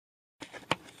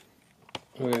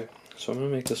Okay, so I'm gonna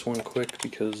make this one quick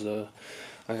because I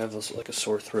have this like a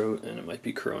sore throat and it might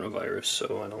be coronavirus,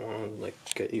 so I don't want to like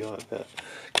get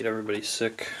everybody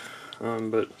sick.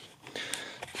 But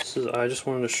I just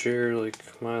wanted to share like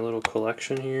my little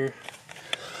collection here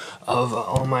of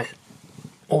all my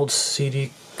old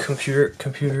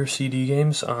computer CD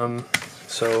games.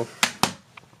 So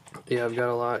yeah, I've got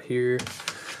a lot here.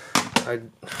 I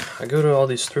go to all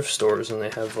these thrift stores and they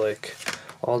have like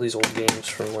all these old games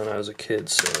from when I was a kid,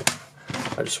 so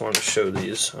I just wanted to show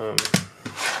these.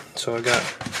 So I got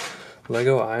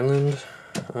Lego Island.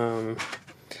 That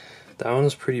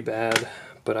one's pretty bad,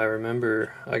 but I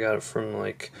remember I got it from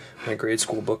like my grade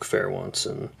school book fair once,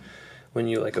 and when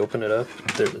you like open it up,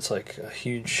 it's like a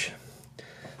huge,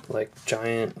 like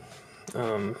giant,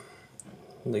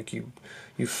 like you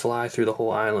fly through the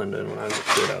whole island. And when I was a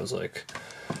kid, I was like,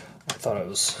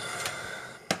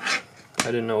 I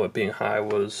didn't know what being high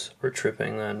was or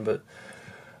tripping then, but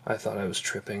I thought I was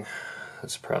tripping.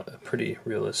 That's probably a pretty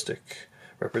realistic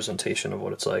representation of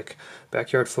what it's like.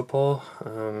 Backyard football.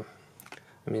 I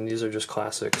mean, these are just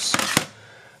classics.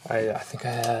 I think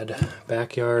I had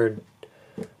backyard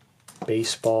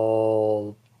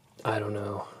baseball, I don't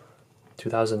know,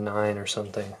 2009 or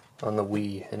something on the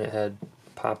Wii, and it had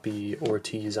Papa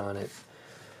Ortiz on it.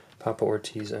 Papa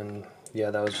Ortiz, and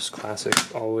yeah, that was just classic.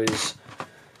 Always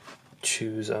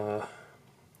choose the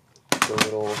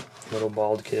little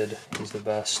bald kid. He's the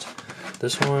best.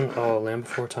 This one, oh, Land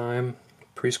Before Time,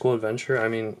 Preschool Adventure. I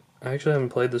mean, I actually haven't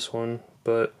played this one,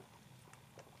 but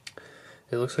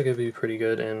it looks like it'd be pretty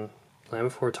good. And Land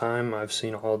Before Time, I've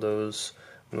seen all those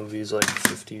movies like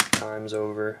 50 times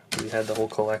over. We had the whole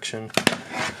collection.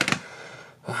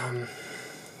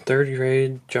 Third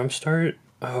grade Jumpstart.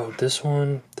 Oh, this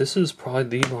is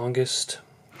probably the longest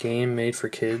game made for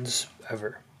kids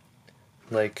ever.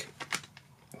 Like,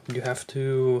 you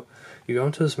go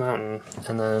into this mountain,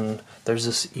 and then there's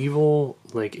this evil,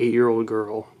 like, 8-year-old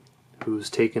girl who's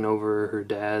taken over her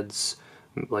dad's,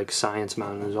 like, science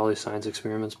mountain. There's all these science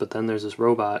experiments, but then there's this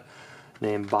robot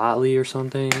named Botley or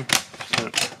something.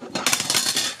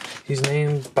 He's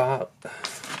named Bot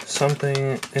something,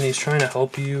 and he's trying to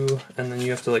help you, and then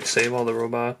you have to, like, save all the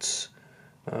robots.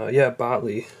 Yeah,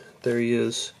 Botley. There he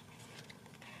is.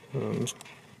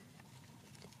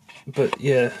 But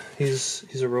yeah, he's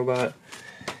a robot,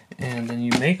 and then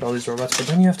you make all these robots, but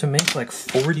then you have to make like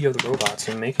 40 of the robots,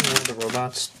 and making one of the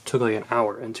robots took like an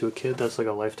hour, and to a kid that's like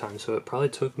a lifetime, so it probably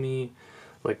took me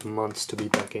like months to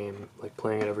beat that game, like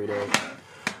playing it every day.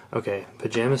 Okay,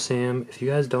 Pajama Sam. If you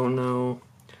guys don't know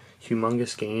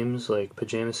humongous games like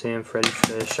Pajama Sam, Freddy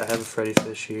Fish, I have a Freddy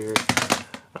Fish here,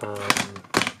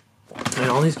 and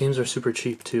all these games are super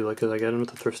cheap too, like, cause I get them at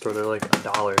the thrift store, they're like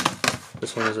 $1.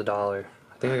 This one is $1. I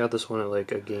think I got this one at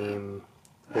like a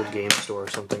old game store or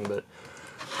something, but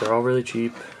they're all really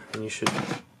cheap, and you should,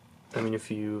 I mean, if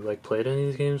you like played any of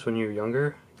these games when you were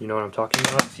younger, you know what I'm talking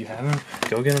about. If you haven't,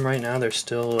 go get them right now. They're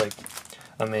still like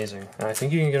amazing, and I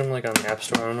think you can get them like on the App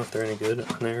Store. I don't know if they're any good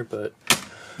on there, but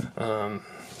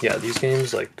yeah, these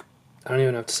games, like, I don't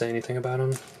even have to say anything about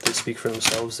them. They speak for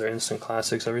themselves. They're instant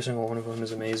classics. Every single one of them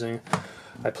is amazing.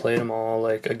 I played them all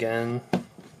like again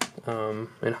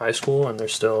in high school, and they're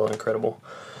still incredible.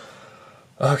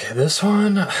 Okay, this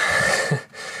one I'm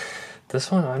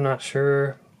not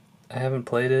sure. I haven't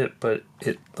played it, but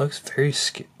it looks very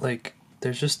like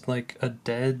there's just like a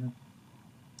dead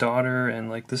daughter, and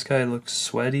like this guy looks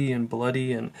sweaty and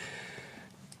bloody, and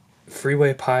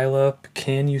freeway pileup.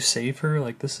 Can you save her?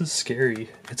 Like, this is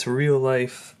scary. It's real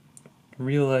life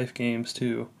games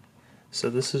too,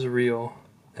 so this is real.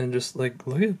 And just like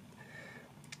look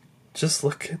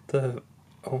at the,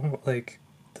 oh, like,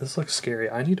 this looks scary.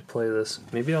 I need to play this.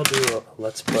 Maybe I'll do a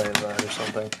let's play of that or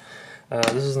something.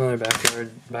 This is another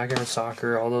backyard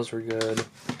soccer. All those were good.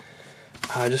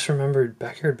 I just remembered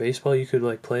backyard baseball. You could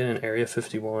like play it in Area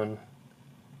 51,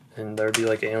 and there'd be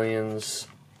like aliens.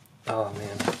 Oh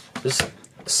man, this is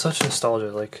such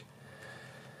nostalgia. Like,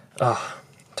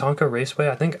 Tonka Raceway.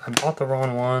 I think I bought the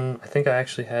wrong one. I think I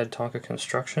actually had Tonka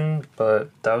Construction, but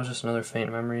that was just another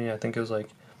faint memory. I think it was like,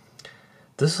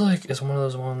 this is one of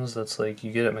those ones that's like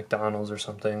you get at McDonald's or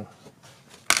something.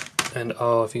 And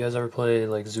oh, if you guys ever played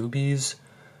like Zoobies,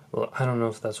 well, I don't know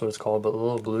if that's what it's called, but the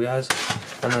little blue guys.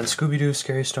 And then Scooby-Doo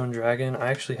Scary Stone Dragon.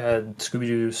 I actually had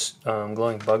Scooby-Doo's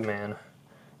Glowing Bugman,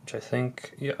 which I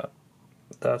think, yeah,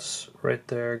 that's right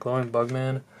there, Glowing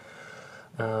Bugman.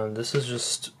 This is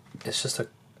just, it's just a,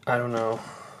 I don't know,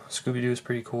 Scooby-Doo is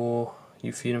pretty cool.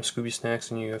 You feed him Scooby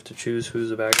snacks and you have to choose who's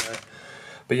the bad guy.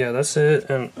 But yeah, that's it.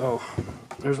 And oh,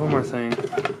 there's one more thing.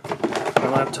 My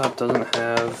laptop doesn't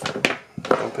have,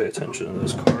 don't pay attention to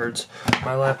those cards.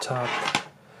 My laptop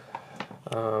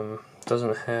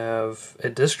Doesn't have a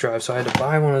disk drive, so I had to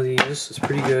buy one of these. It's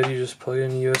pretty good. You just plug it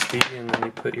in USB and then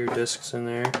you put your discs in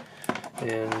there,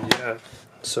 and yeah,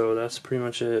 so that's pretty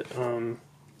much it.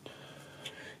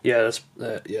 Yeah, that's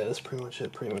pretty much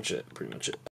it.